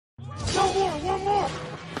One more.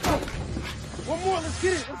 One more. Let's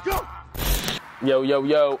get it. Let's go. Yo, yo,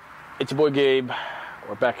 yo. It's your boy Gabe.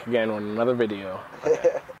 We're back again on another video.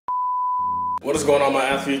 What is going on, my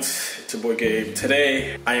athletes? It's your boy Gabe.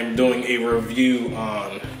 Today, I am doing a review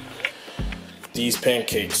on these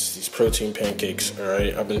pancakes, these protein pancakes, all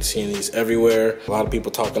right? I've been seeing these everywhere. A lot of people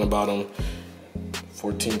talking about them.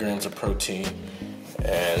 14 grams of protein.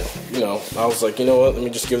 And, you know, I was like, you know what? Let me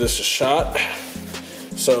just give this a shot.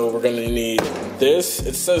 So we're gonna need this.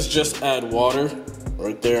 It says just add water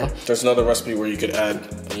right there. There's another recipe where you could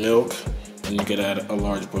add milk and you could add a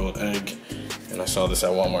large boiled egg. And I saw this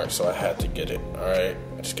at Walmart, so I had to get it, all right?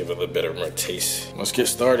 Just give it a little bit of more taste. Let's get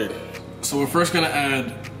started. So we're first gonna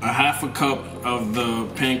add a half a cup of the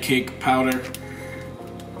pancake powder,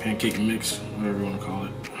 pancake mix, whatever you wanna call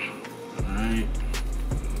it. All right.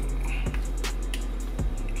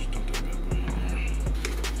 Just dump that bad boy in there.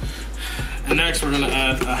 And next we're gonna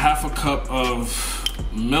add a half a cup of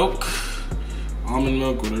milk, almond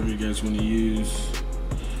milk, whatever you guys wanna use.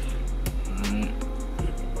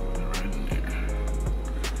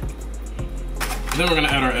 Then we're gonna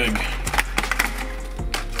add our egg.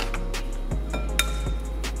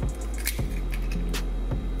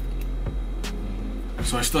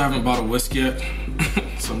 So I still haven't bought a whisk yet,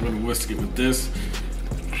 so I'm gonna whisk it with this.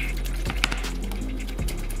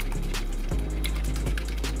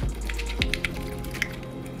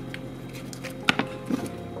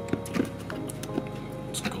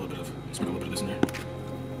 Sprinkle a little bit of this in there.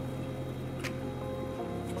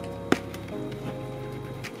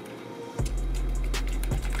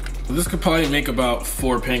 So this could probably make about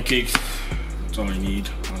 4 pancakes. That's all I need,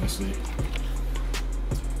 honestly.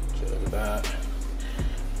 So look at that.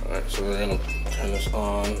 All right, so we're gonna turn this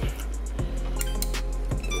on.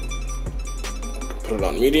 Put it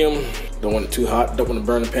on medium. Don't want it too hot, don't want to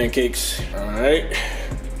burn the pancakes. All right.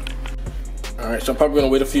 All right, so I'm probably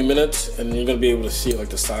gonna wait a few minutes and then you're gonna be able to see like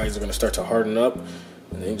the sides are gonna start to harden up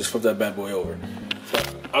and then you just flip that bad boy over.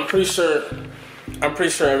 But I'm pretty sure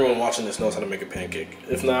everyone watching this knows how to make a pancake.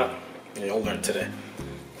 If not, you'll learn today.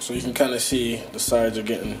 So you can kind of see the sides are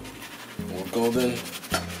getting more golden.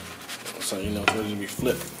 So you know it's ready to be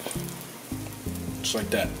flipped. Just like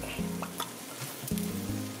that.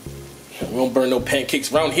 We won't burn no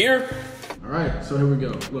pancakes around here. All right, so here we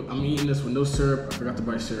go. Look, I'm eating this with no syrup. I forgot to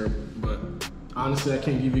buy syrup, but honestly, I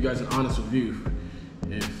can't give you guys an honest review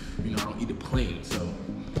if, you know, I don't eat it plain, so.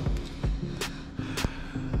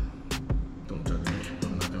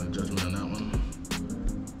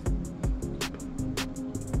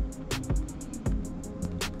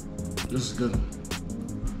 This is good.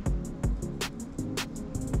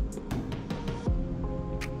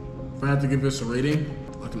 If I had to give this a rating,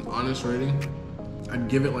 like an honest rating, I'd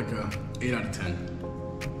give it like a 8 out of 10.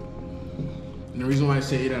 And the reason why I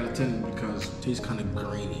say 8 out of 10 is because it tastes kind of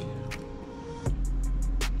grainy.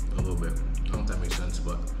 A little bit. I don't know if that makes sense,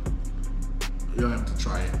 but you don't have to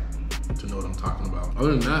try it to know what I'm talking about.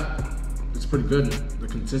 Other than that, it's pretty good. The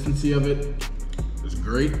consistency of it is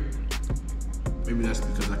great. Maybe that's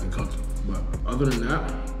because I can cook. But other than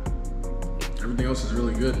that, everything else is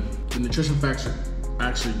really good. The nutrition facts are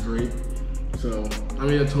actually great. So I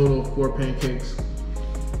made a total of 4 pancakes.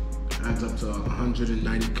 Adds up to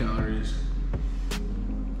 190 calories.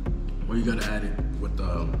 Well, you gotta add it with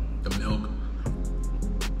the milk,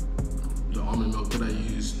 the almond milk that I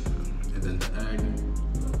used, and then the egg.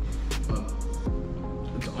 But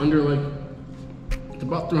it's under it's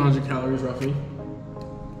about 300 calories roughly.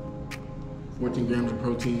 14 grams of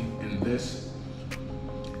protein in this.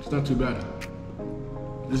 It's not too bad.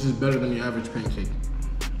 This is better than the average pancake.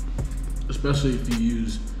 Especially if you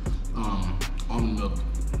use almond milk.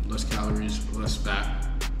 Less calories, less fat,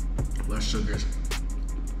 less sugars,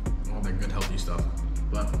 all that good healthy stuff.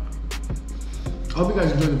 But I hope you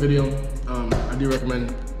guys enjoyed the video. I do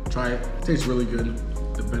recommend try it. It tastes really good.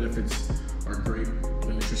 The benefits are great.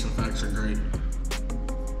 The nutrition facts are great.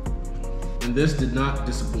 And this did not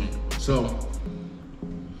disappoint. So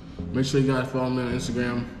make sure you guys follow me on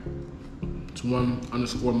Instagram. It's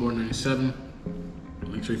 @1_more97.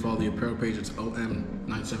 Make sure you follow the apparel page. It's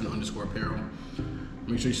OM97_apparel.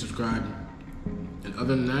 Make sure you subscribe. And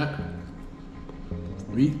other than that,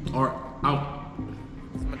 we are out.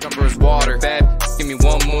 My jumper is water. Bad, give me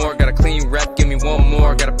one more. Got a clean rep, give me one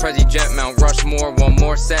more. Got a Prezi jet.